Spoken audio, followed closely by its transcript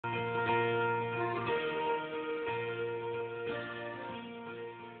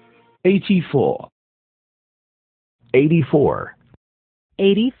84. 84.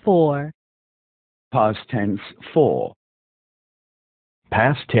 84. Past tense 4.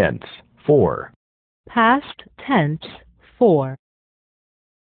 Past tense 4. Past tense 4.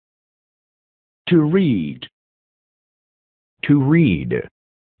 To read. To read.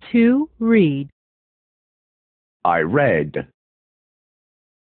 To read. I read.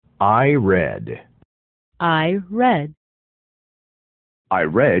 I read. I read. I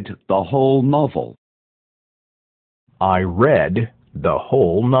read the whole novel. I read the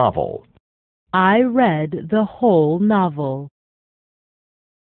whole novel. I read the whole novel.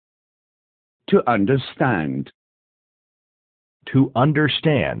 To understand. To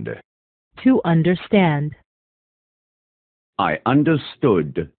understand. To understand. I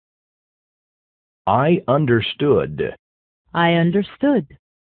understood. I understood. I understood.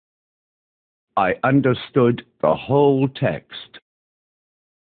 I understood the whole text.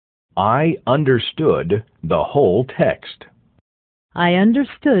 I understood the whole text. I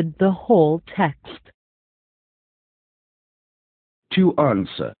understood the whole text. To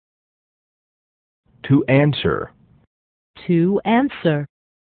answer. To answer. To answer.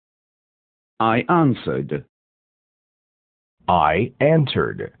 I answered. I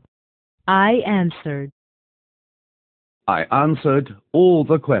answered. I answered. I answered all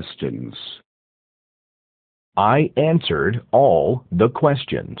the questions. I answered all the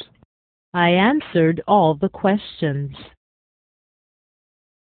questions. I answered all the questions.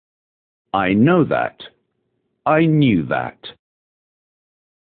 I know that. I knew that.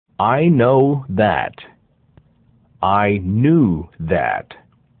 I know that. I knew that.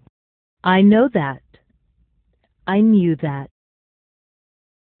 I know that. I knew that.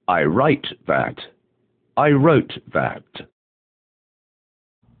 I write that. I wrote that.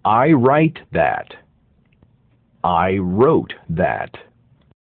 I write that. I wrote that.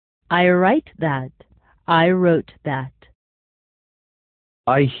 I write that. I wrote that.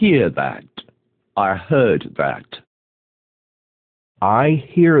 I hear that. I heard that. I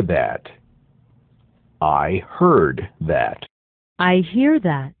hear that. I heard that. I hear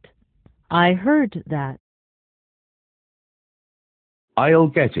that. I heard that. I'll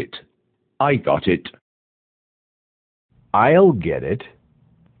get it. I got it. I'll get it.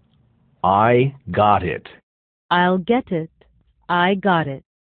 I got it. I'll get it. I got it.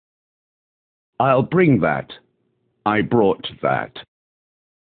 I'll bring that. I brought that.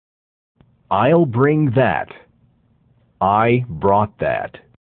 I'll bring that. I brought that.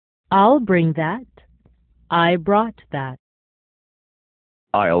 I'll bring that. I brought that.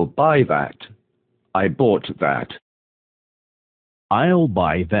 I'll buy that. I bought that. I'll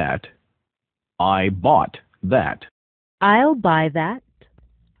buy that. I bought that. I'll buy that.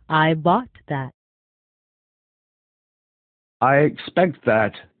 I bought that. I expect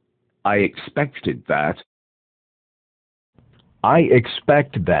that. I expected that. I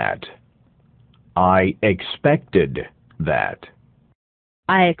expect that. I expected that.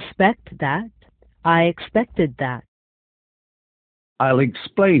 I expect that. I expected that. I'll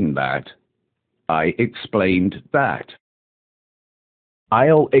explain that. I explained that.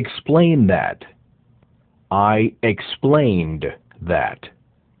 I'll explain that. I explained that.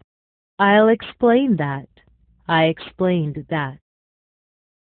 I'll explain that. I explained that.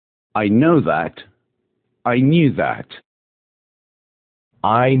 I know that. I knew that.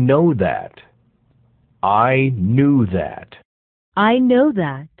 I know that. I knew that. I know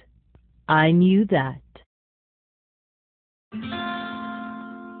that. I knew that.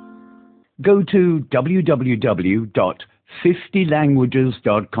 Go to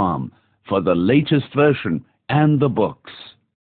www.50languages.com for the latest version and the books.